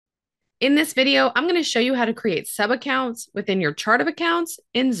In this video, I'm going to show you how to create sub-accounts within your chart of accounts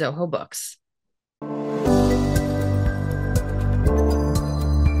in Zoho Books.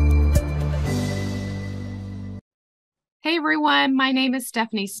 Hey everyone, my name is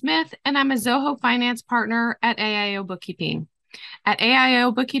Stephanie Smith, and I'm a Zoho finance partner at AIO Bookkeeping. At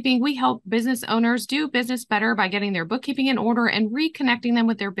AIO Bookkeeping, we help business owners do business better by getting their bookkeeping in order and reconnecting them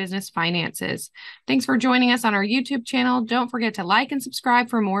with their business finances. Thanks for joining us on our YouTube channel. Don't forget to like and subscribe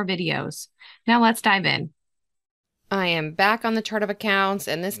for more videos. Now let's dive in. I am back on the chart of accounts,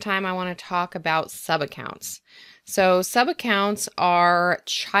 and this time I want to talk about sub-accounts. So sub-accounts are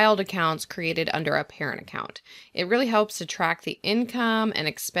child accounts created under a parent account. It really helps to track the income and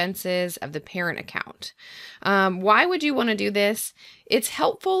expenses of the parent account. Why would you want to do this? It's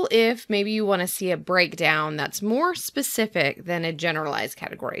helpful if maybe you want to see a breakdown that's more specific than a generalized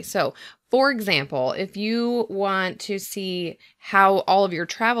category. So for example, if you want to see how all of your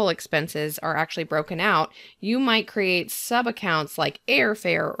travel expenses are actually broken out, you might create sub-accounts like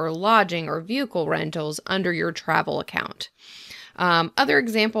airfare or lodging or vehicle rentals under your travel account. Other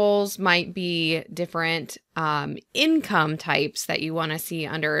examples might be different income types that you want to see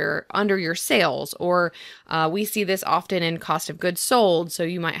under your sales, or we see this often in cost of goods sold. So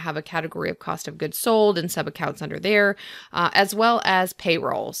you might have a category of cost of goods sold and sub-accounts under there, as well as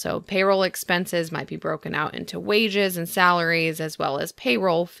payroll. So payroll expenses might be broken out into wages and salaries, as well as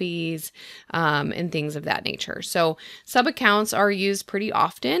payroll fees and things of that nature. So sub-accounts are used pretty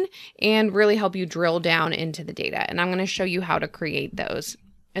often and really help you drill down into the data. And I'm going to show you how to create those.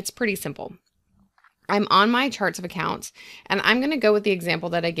 It's pretty simple. I'm on my charts of accounts, and I'm going to go with the example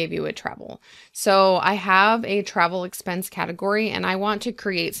that I gave you with travel. So I have a travel expense category, and I want to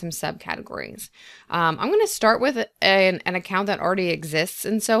create some subcategories. I'm going to start with an account that already exists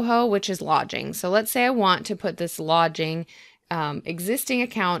in Zoho, which is lodging. So let's say I want to put this lodging existing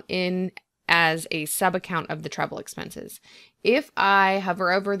account in as a sub-account of the travel expenses. If I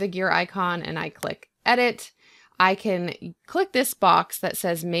hover over the gear icon and I click Edit, I can click this box that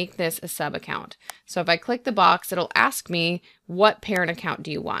says make this a sub account. So if I click the box, it'll ask me what parent account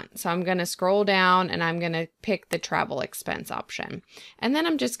do you want? So I'm going to scroll down and I'm going to pick the travel expense option. And then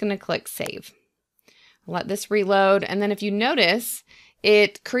I'm just going to click save. Let this reload. And then if you notice,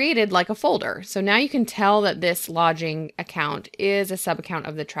 it created like a folder. So now you can tell that this lodging account is a sub account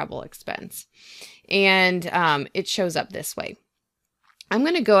of the travel expense. And it shows up this way. I'm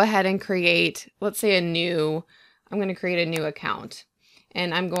going to go ahead and create, let's say I'm going to create a new account,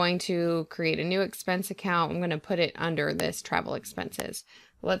 and I'm going to create a new expense account. I'm going to put it under this travel expenses.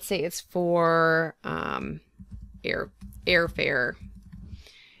 Let's say it's for airfare.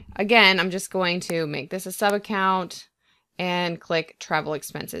 Again, I'm just going to make this a sub account and click travel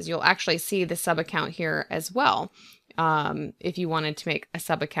expenses. You'll actually see the sub account here as well. If you wanted to make a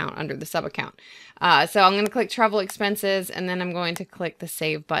sub account under the sub account. So I'm going to click travel expenses, and then I'm going to click the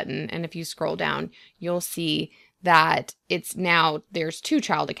save button. And if you scroll down, you'll see that there's two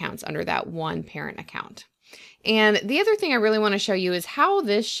child accounts under that one parent account. And the other thing I really want to show you is how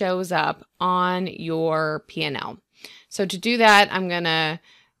this shows up on your P&L. So to do that, I'm going to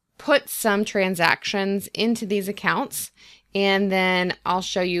put some transactions into these accounts, and then I'll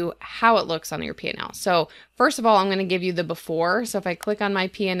show you how it looks on your P&L. So first of all, I'm going to give you the before. So if I click on my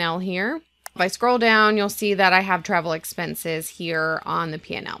P&L here, if I scroll down, you'll see that I have travel expenses here on the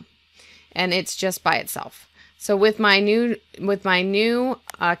P&L, and it's just by itself. So with my new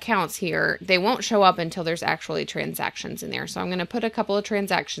accounts here, they won't show up until there's actually transactions in there. So I'm going to put a couple of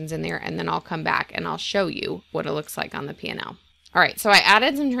transactions in there, and then I'll come back and I'll show you what it looks like on the P&L. All right, so I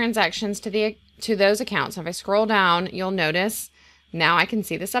added some transactions to those accounts. If I scroll down, you'll notice now I can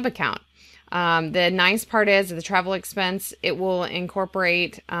see the sub account. The nice part is the travel expense, it will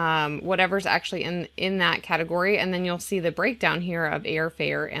incorporate whatever's actually in that category, and then you'll see the breakdown here of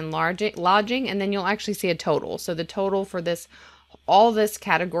airfare and lodging, and then you'll actually see a total. So the total for all this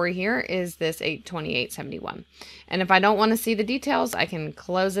category here is this $828.71. And if I don't want to see the details, I can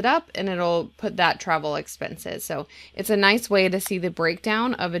close it up and it'll put that travel expenses. So it's a nice way to see the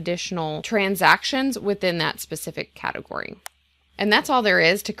breakdown of additional transactions within that specific category. And that's all there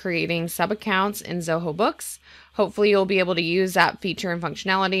is to creating sub-accounts in Zoho Books. Hopefully you'll be able to use that feature and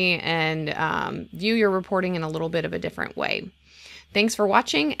functionality and view your reporting in a little bit of a different way. Thanks for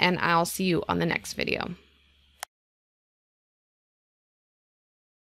watching, and I'll see you on the next video.